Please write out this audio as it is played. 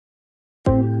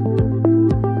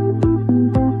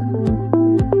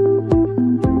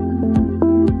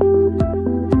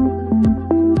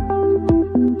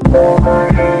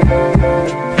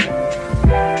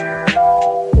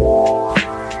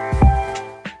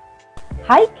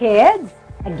Hi kids!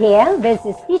 Again, this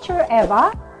is Teacher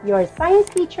Eva, your science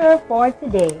teacher for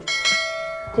today.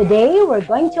 Today, we're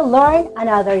going to learn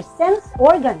another sense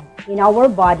organ in our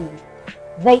body,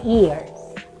 the ears.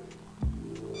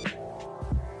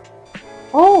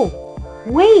 Oh,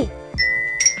 wait!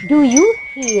 Do you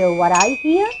hear what I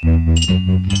hear?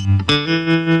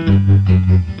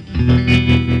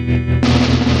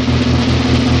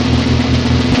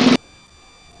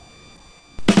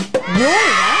 You're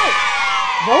right!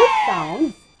 Those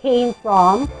sounds came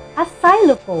from a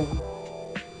xylophone,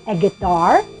 a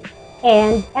guitar,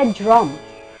 and a drum.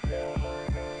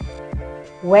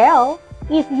 Well,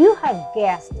 if you have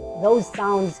guessed those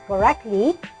sounds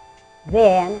correctly,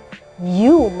 then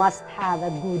you must have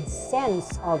a good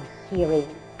sense of hearing.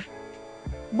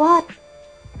 But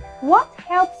what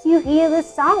helps you hear the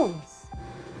sounds?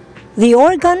 The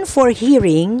organ for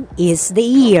hearing is the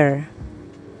ear.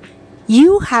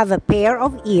 You have a pair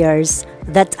of ears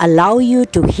that allow you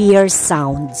to hear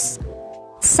sounds.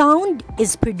 Sound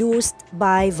is produced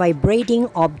by vibrating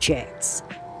objects.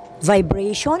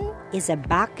 Vibration is a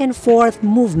back and forth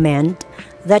movement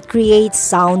that creates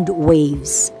sound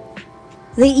waves.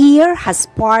 The ear has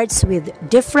parts with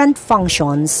different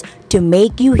functions to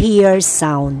make you hear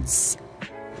sounds.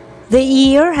 The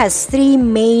ear has three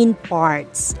main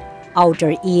parts: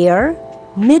 outer ear,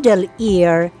 middle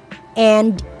ear,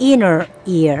 and inner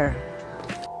ear.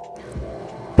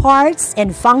 Parts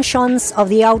and functions of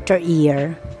the outer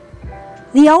ear.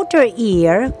 The outer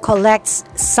ear collects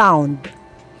sound.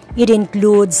 It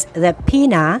includes the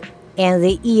pinna and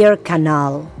the ear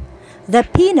canal. The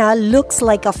pinna looks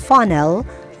like a funnel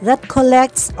that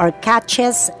collects or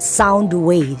catches sound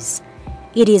waves.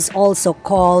 It is also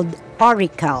called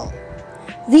auricle.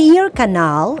 The ear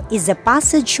canal is a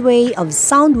passageway of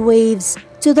sound waves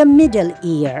to the middle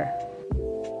ear.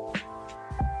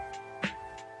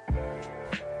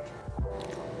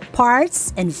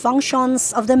 Parts and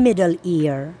functions of the middle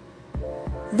ear.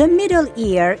 The middle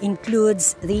ear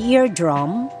includes the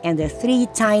eardrum and the three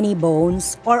tiny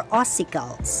bones or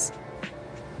ossicles.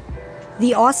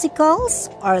 The ossicles,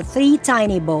 or three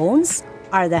tiny bones,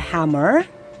 are the hammer,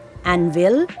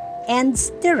 anvil, and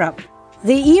stirrup.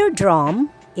 The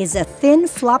eardrum is a thin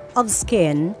flap of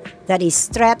skin that is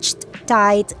stretched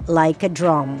tight like a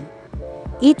drum.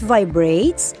 It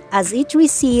vibrates as it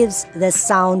receives the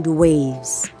sound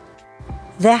waves.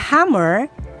 The hammer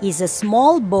is a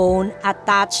small bone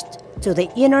attached to the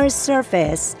inner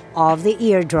surface of the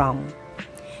eardrum.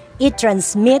 It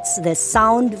transmits the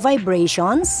sound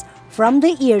vibrations from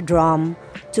the eardrum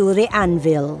to the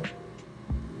anvil.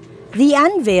 The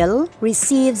anvil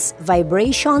receives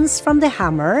vibrations from the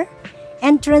hammer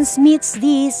and transmits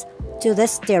these to the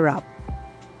stirrup.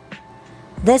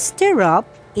 The stirrup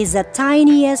is the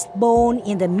tiniest bone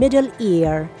in the middle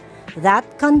ear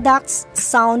that conducts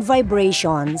sound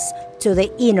vibrations to the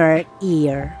inner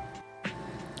ear.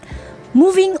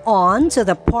 Moving on to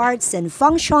the parts and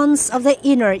functions of the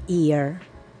inner ear.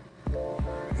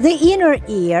 The inner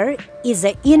ear is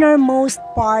the innermost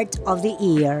part of the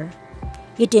ear.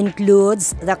 It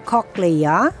includes the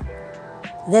cochlea,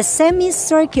 the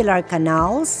semicircular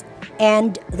canals,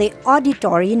 and the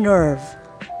auditory nerve.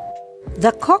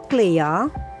 The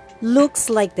cochlea looks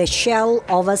like the shell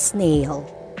of a snail.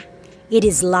 It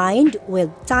is lined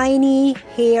with tiny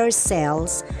hair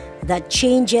cells that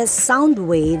changes sound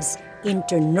waves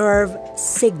into nerve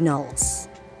signals.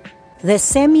 The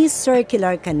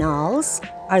semicircular canals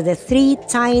are the three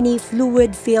tiny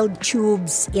fluid-filled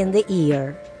tubes in the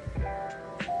ear.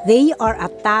 They are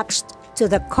attached to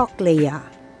the cochlea.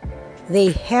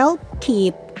 They help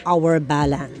keep our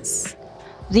balance.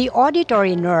 The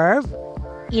auditory nerve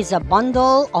is a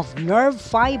bundle of nerve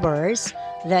fibers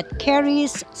that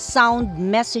carries sound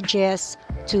messages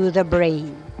to the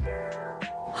brain.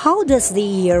 How does the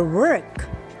ear work?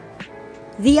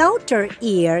 The outer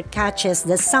ear catches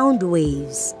the sound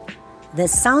waves. The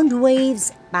sound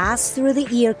waves pass through the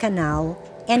ear canal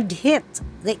and hit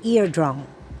the eardrum.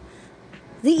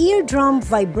 The eardrum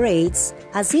vibrates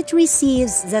as it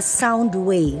receives the sound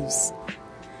waves.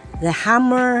 The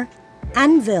hammer,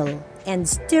 anvil, and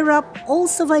stirrup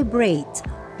also vibrate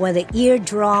when the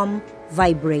eardrum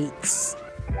vibrates.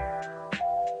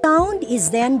 Sound is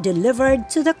then delivered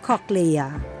to the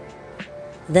cochlea.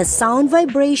 The sound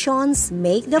vibrations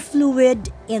make the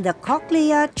fluid in the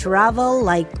cochlea travel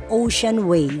like ocean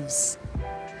waves.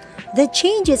 The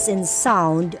changes in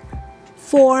sound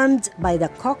formed by the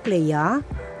cochlea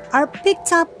are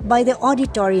picked up by the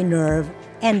auditory nerve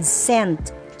and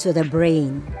sent to the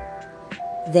brain.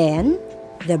 Then,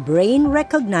 the brain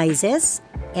recognizes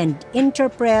and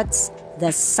interprets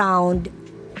the sound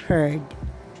heard.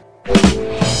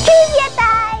 Trivia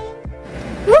time!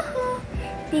 Woohoo!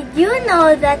 Did you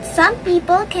know that some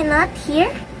people cannot hear?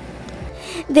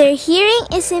 Their hearing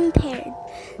is impaired.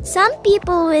 Some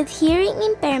people with hearing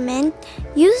impairment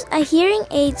use a hearing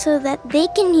aid so that they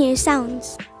can hear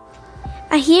sounds.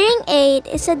 A hearing aid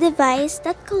is a device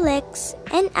that collects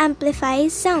and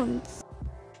amplifies sounds.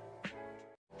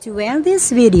 To end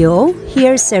this video,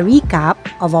 here's a recap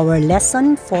of our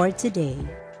lesson for today.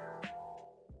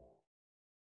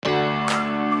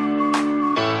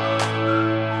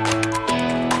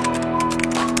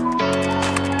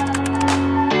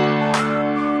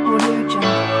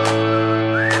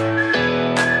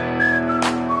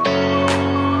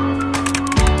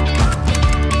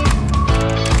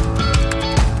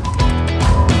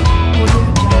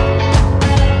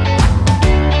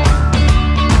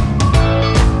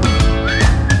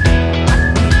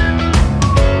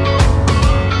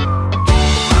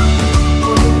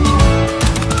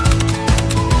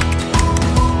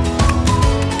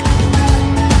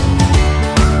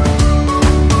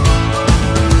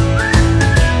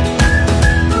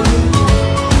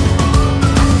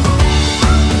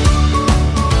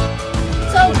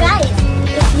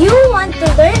 To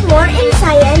learn more in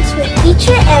science with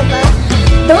Teacher Eva,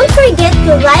 don't forget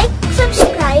to like,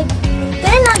 subscribe, and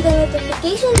turn on the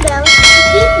notification bell to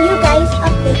keep you guys